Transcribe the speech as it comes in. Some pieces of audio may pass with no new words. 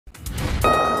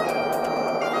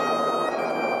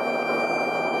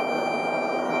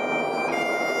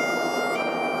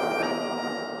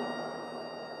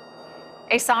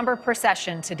A somber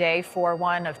procession today for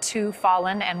one of two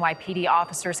fallen NYPD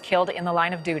officers killed in the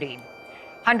line of duty.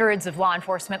 Hundreds of law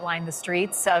enforcement lined the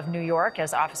streets of New York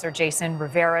as Officer Jason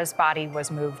Rivera's body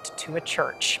was moved to a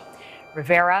church.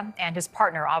 Rivera and his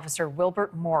partner, Officer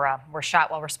Wilbert Mora, were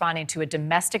shot while responding to a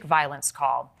domestic violence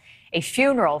call. A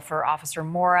funeral for Officer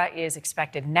Mora is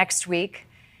expected next week.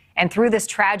 And through this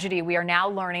tragedy, we are now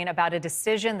learning about a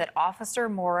decision that Officer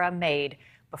Mora made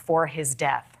before his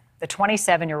death. The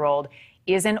 27-year-old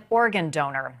is an organ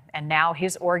donor, and now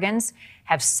his organs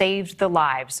have saved the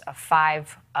lives of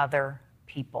 5 other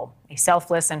people. A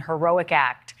selfless and heroic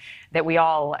act that we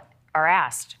all are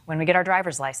asked when we get our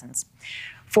driver's license.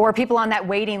 For people on that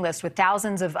waiting list with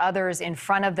thousands of others in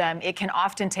front of them, it can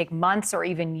often take months or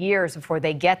even years before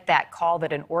they get that call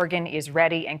that an organ is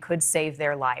ready and could save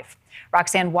their life.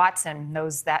 Roxanne Watson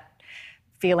knows that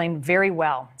feeling very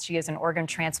well. She is an organ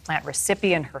transplant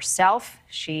recipient herself.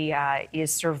 She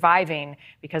is surviving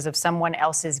because of someone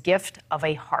else's gift of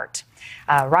a heart.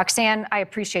 Roxanne, I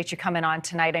appreciate you coming on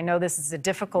tonight. I know this is a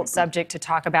difficult subject to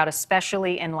talk about,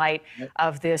 especially in light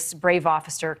of this brave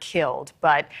officer killed.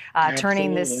 But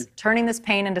turning this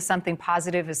pain into something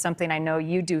positive is something I know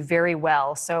you do very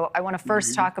well. So I want to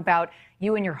first talk about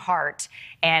you and your heart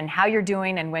and how you're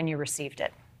doing and when you received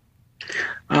it.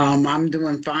 I'm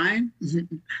doing fine.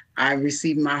 I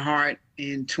received my heart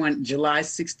in July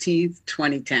 16th,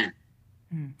 2010.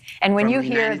 And when you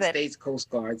hear United that... States Coast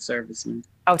Guard serviceman.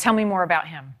 Oh, tell me more about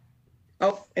him.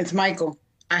 Oh, it's Michael.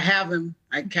 I have him.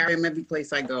 I carry him every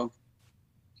place I go.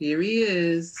 Here he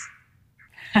is.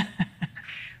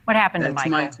 What happened That's to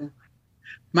Michael?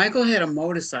 Michael had a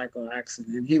motorcycle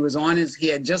accident. He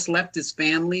had just left his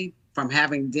family from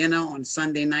having dinner on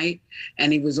Sunday night,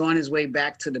 and he was on his way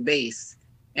back to the base.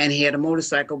 And he had a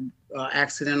motorcycle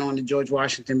accident on the George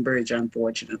Washington Bridge,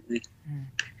 unfortunately.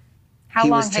 How he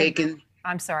long was taken.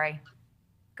 I'm sorry.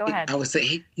 Go ahead. I would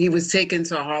say he was taken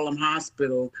to Harlem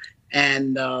Hospital,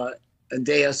 and a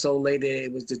day or so later,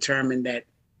 it was determined that,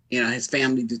 his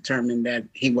family determined that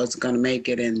he wasn't going to make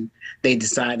it, and they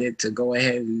decided to go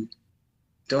ahead and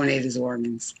donate his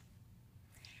organs.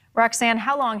 Roxanne,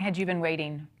 how long had you been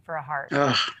waiting for a heart?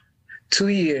 2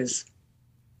 years.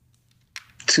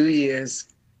 2 years.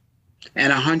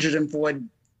 And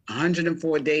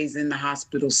 104 days in the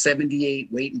hospital,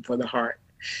 78 waiting for the heart.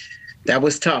 That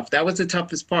was tough. That was the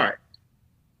toughest part.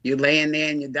 You're laying there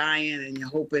and you're dying and you're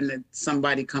hoping that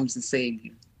somebody comes to save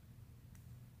you.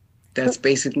 That's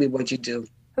basically what you do.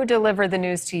 Who delivered the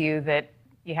news to you that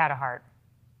you had a heart?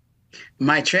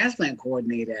 My transplant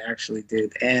coordinator actually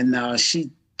did. And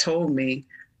she told me,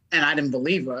 and I didn't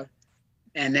believe her.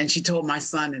 And then she told my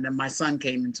son, and then my son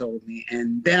came and told me.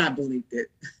 And then I believed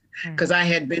it, because I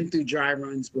had been through dry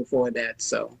runs before that.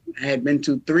 So I had been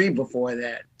through 3 before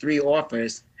that, 3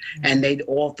 offers, and they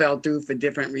all fell through for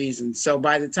different reasons. So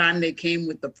by the time they came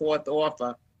with the 4th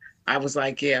offer, I was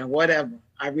like, yeah, whatever.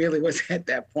 I really was at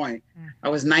that point. I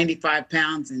was 95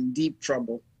 pounds in deep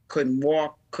trouble, couldn't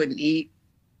walk, couldn't eat.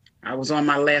 I was on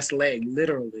my last leg,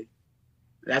 literally.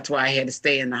 That's why I had to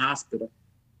stay in the hospital.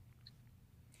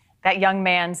 That young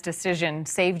man's decision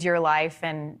saved your life,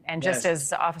 and just Yes.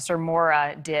 as Officer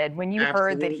Mora did. When you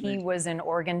heard that he was an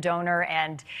organ donor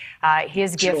and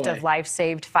his gift of life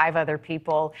saved 5 other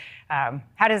people,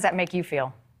 how does that make you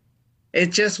feel?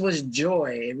 It just was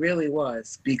joy. It really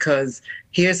was, because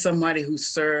here's somebody who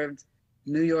served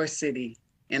New York City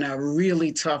in a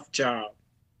really tough job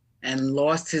and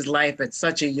lost his life at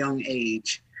such a young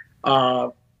age.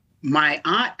 My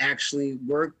aunt actually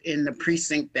worked in the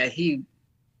precinct that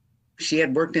she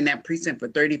had worked in that precinct for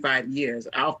 35 years.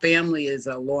 Our family is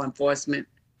a law enforcement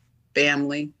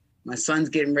family. My son's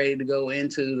getting ready to go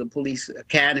into the police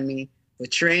academy for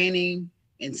training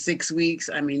in 6 weeks.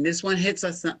 I mean, this one hits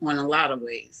us on a lot of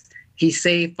ways. He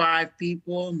saved 5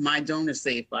 people. My donor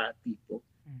saved 5 people.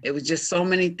 It was just so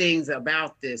many things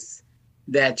about this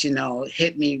that,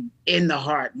 hit me in the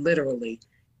heart, literally.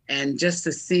 And just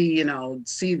to see,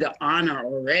 see the honor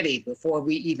already before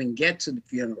we even get to the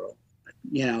funeral,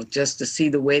 just to see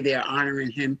the way they're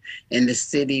honoring him in the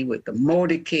city with the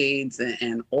motorcades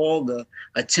and all the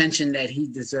attention that he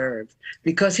deserves,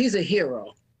 because he's a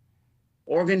hero.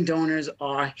 Organ donors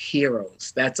are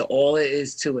heroes. That's all it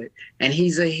is to it. And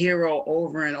he's a hero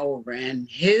over and over. And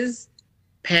his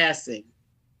passing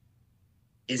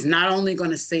is not only going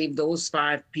to save those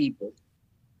 5 people,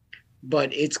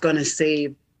 but it's going to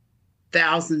save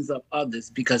thousands of others,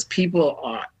 because people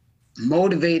are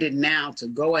motivated now to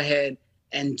go ahead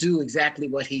and do exactly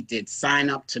what he did, sign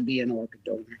up to be an organ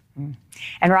donor.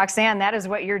 And Roxanne, that is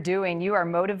what you're doing. You are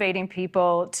motivating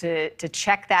people to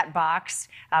check that box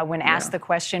when asked the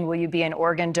question, will you be an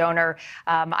organ donor?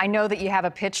 I know that you have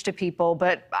a pitch to people,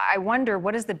 but I wonder,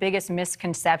 what is the biggest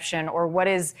misconception, or what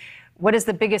is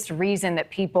the biggest reason that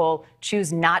people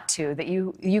choose not to, that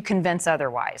you convince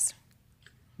otherwise?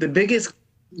 The biggest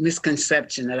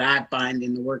misconception that I find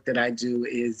in the work that I do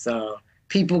is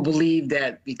people believe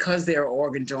that because they're an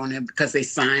organ donor, because they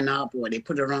sign up or they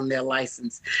put it on their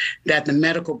license, that the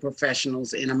medical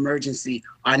professionals in emergency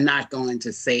are not going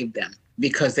to save them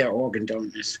because they're organ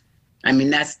donors. I mean,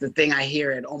 that's the thing I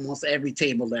hear at almost every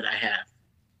table that I have,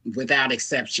 without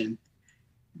exception.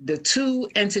 The two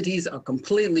entities are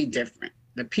completely different.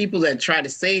 The people that try to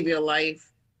save your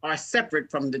life are separate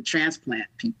from the transplant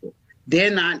people. They're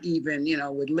not even,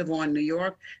 with Live On New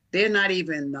York, they're not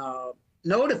even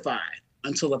notified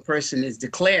until a person is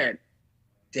declared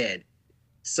dead.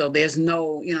 So there's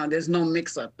no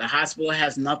mix up. The hospital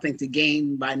has nothing to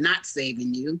gain by not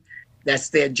saving you. That's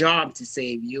their job, to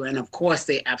save you. And of course,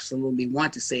 they absolutely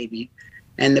want to save you.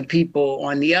 And the people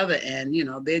on the other end,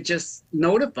 they're just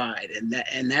notified,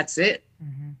 and that's it.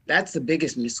 Mm-hmm. That's the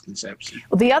biggest misconception.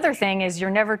 Well, the other thing is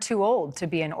you're never too old to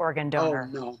be an organ donor.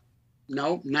 Oh,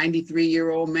 no,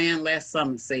 93-year-old man last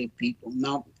summer saved people.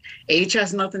 No, age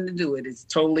has nothing to do with it. It's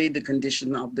totally the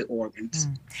condition of the organs.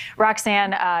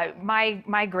 Roxanne,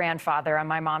 my grandfather on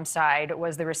my mom's side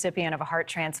was the recipient of a heart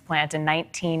transplant in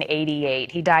 1988.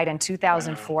 He died in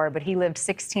 2004, but he lived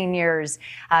 16 years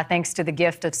thanks to the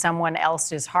gift of someone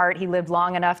else's heart. He lived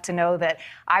long enough to know that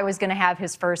I was going to have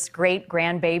his first great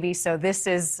grandbaby. So this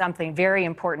is something very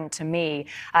important to me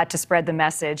to spread the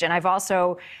message. And I've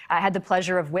also had the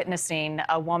pleasure of witnessing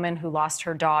a woman who lost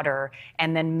her daughter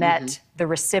and then met the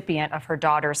recipient of her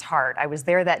daughter's heart. I was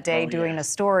there that day doing a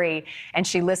story, and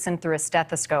she listened through a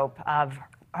stethoscope of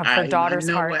her daughter's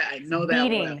heart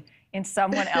beating in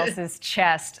someone else's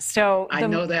chest. So I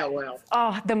know that well.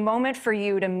 Oh, the moment for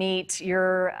you to meet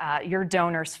your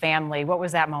donor's family, what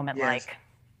was that moment like?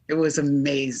 It was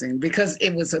amazing because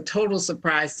it was a total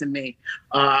surprise to me.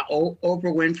 Oprah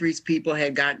Winfrey's people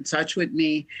had got in touch with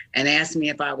me and asked me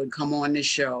if I would come on the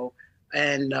show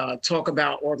and talk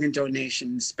about organ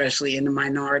donation, especially in the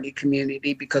minority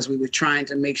community, because we were trying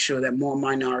to make sure that more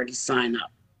minorities sign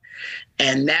up.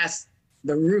 And that's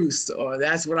the roost, or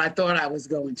that's what I thought I was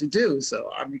going to do.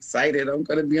 So I'm excited. I'm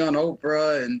going to be on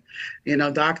Oprah, and,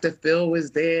 Dr. Phil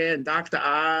was there, and Dr.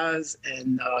 Oz,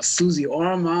 and Susie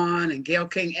Orman, and Gayle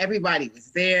King. Everybody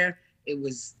was there. It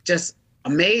was just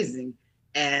amazing.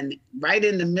 And right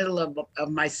in the middle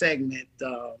of my segment,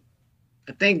 I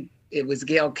think it was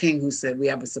Gayle King who said, "We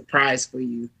have a surprise for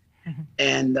you."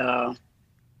 And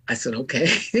I said,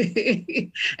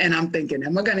 okay. And I'm thinking,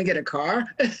 am I going to get a car?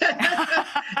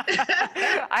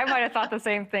 I might have thought the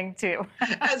same thing too.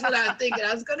 That's what I was thinking.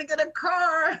 I was going to get a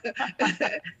car.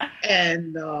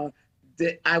 And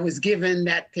I was given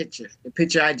that picture, the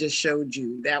picture I just showed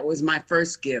you. That was my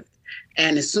first gift.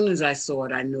 And as soon as I saw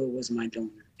it, I knew it was my donor.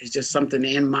 It's just something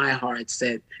in my heart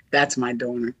said, that's my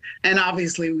donor. And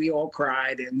obviously we all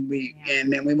cried, and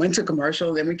then we went to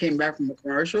commercial. Then we came back from a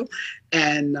commercial,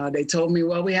 and they told me,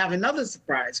 well, we have another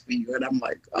surprise for you. And I'm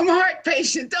like, I'm a heart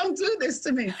patient. Don't do this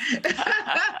to me.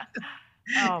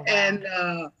 Wow. And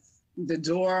the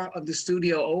door of the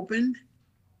studio opened.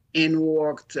 In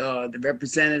walked the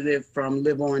representative from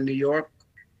Live On New York.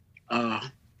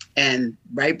 And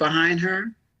right behind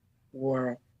her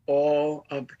were all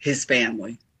of his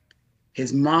family.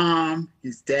 His mom,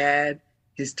 his dad,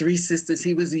 his three sisters.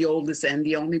 He was the oldest and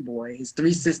the only boy. His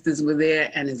three sisters were there,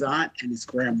 and his aunt and his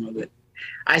grandmother.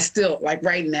 I still, like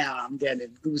right now, I'm getting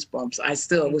goosebumps.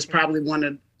 It was probably one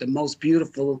of the most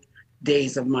beautiful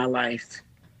days of my life.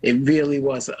 It really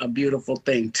was a beautiful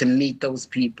thing to meet those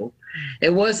people.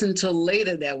 It wasn't until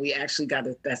later that we actually got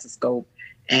a stethoscope.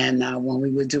 And when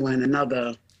we were doing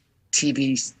another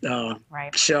TV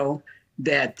show,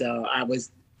 that I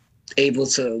was able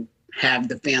to have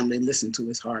the family listen to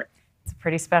his heart. It's a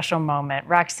pretty special moment.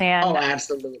 Roxanne, oh,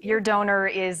 absolutely. Your donor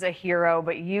is a hero,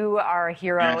 but you are a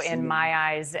hero in my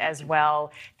eyes as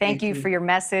well. Thank you for your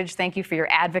message. Thank you for your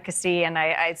advocacy. And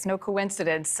it's no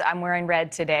coincidence I'm wearing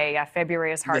red today.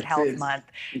 February is Heart Health Month.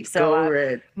 So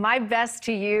red. My best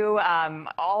to you,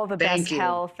 all the best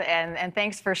health, and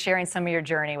thanks for sharing some of your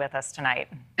journey with us tonight.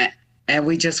 And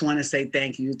we just want to say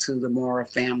thank you to the Mora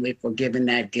family for giving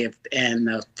that gift,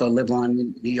 and for Live On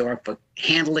New York for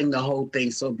handling the whole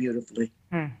thing so beautifully.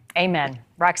 Amen.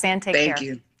 Roxanne, take care. Thank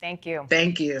you. Thank you.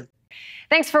 Thank you.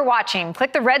 Thanks for watching.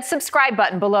 Click the red subscribe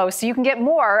button below so you can get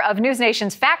more of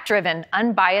NewsNation's fact-driven,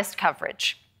 unbiased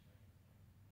coverage.